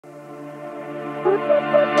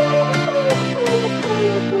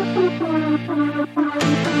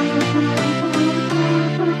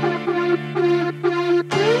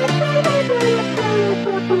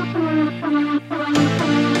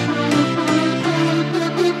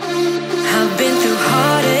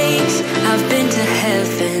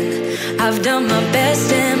I've done my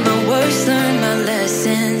best and my worst, learned my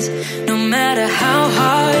lessons. No matter how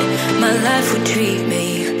hard my life would treat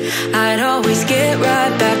me, I'd always get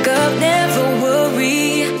right back up, never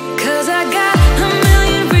worry. Cause I got a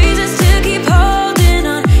million reasons to keep holding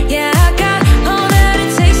on. Yeah, I got all that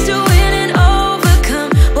it takes to win and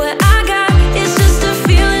overcome. What I got is just a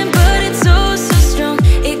feeling, but it's oh so strong.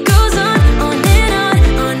 It goes on and on,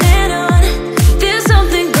 on and on. There's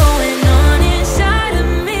something going on inside of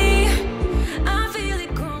me. I feel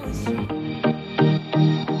it growing strong.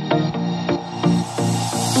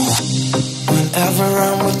 Whenever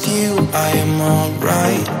I'm with you, I am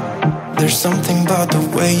alright. There's something about the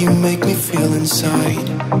way you make me feel inside.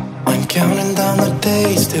 I'm counting down the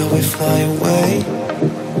days till we fly away,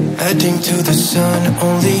 heading to the sun,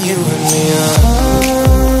 only you and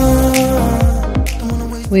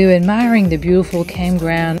me. We were admiring the beautiful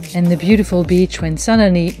campground and the beautiful beach when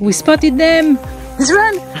suddenly we spotted them. Let's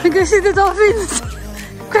run! We go see the dolphins!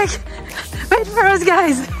 Quick! Wait for us,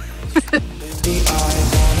 guys! Baby, I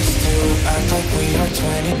want us to act like we are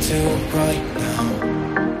 22 right now.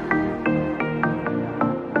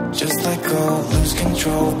 Just let go, lose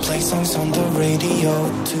control, play songs on the radio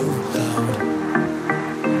too loud.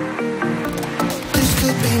 This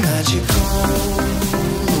could be magical.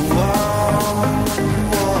 Whoa,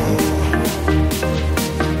 whoa.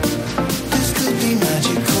 This could be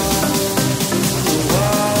magical.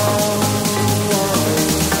 Whoa,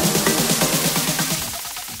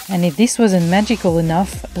 whoa. And if this wasn't magical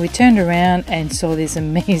enough, we turned around and saw this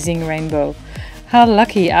amazing rainbow. How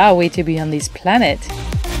lucky are we to be on this planet?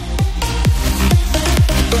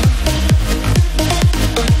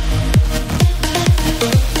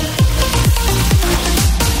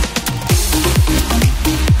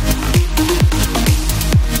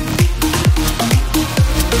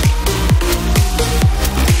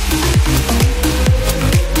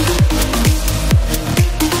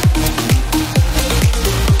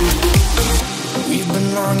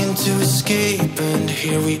 To escape, and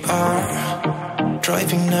here we are,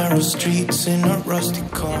 driving narrow streets in a rusty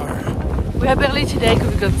car. We are barely today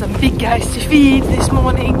because we've got some big guys to feed this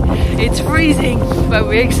morning. It's freezing, but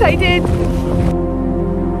we're excited.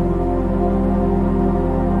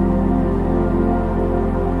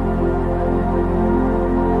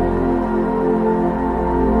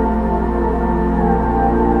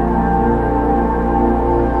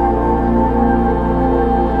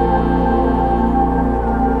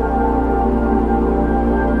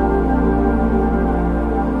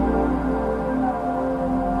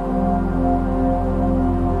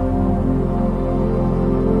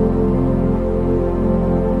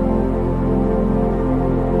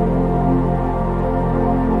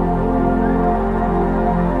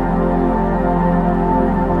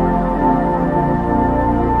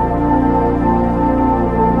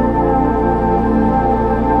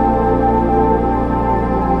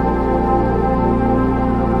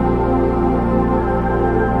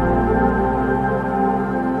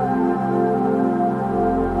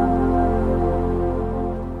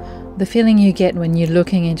 The feeling you get when you're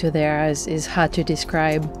looking into their eyes is hard to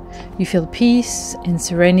describe. You feel peace and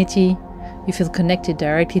serenity. You feel connected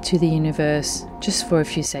directly to the universe, just for a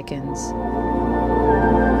few seconds.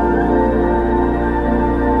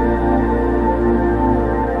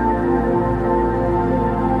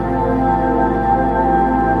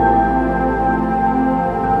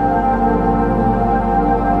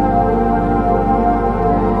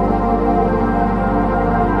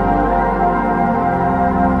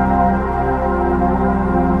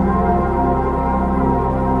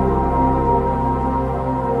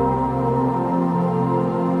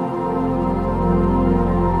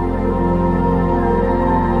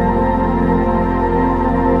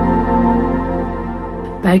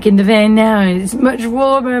 Back in the van now, it's much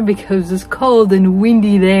warmer because it's cold and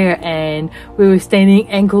windy there, and we were standing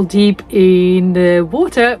ankle deep in the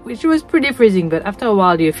water, which was pretty freezing, but after a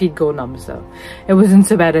while your feet go numb, so it wasn't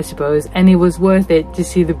so bad, I suppose. And it was worth it to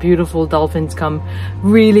see the beautiful dolphins come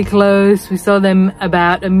really close. We saw them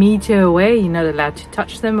about a meter away. You're not allowed to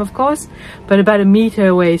touch them, of course, but about a meter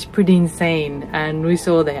away is pretty insane. And we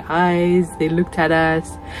saw their eyes, they looked at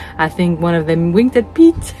us. I think one of them winked at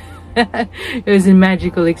Pete. It was a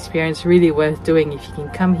magical experience, really worth doing. If you can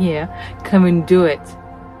come here, come and do it.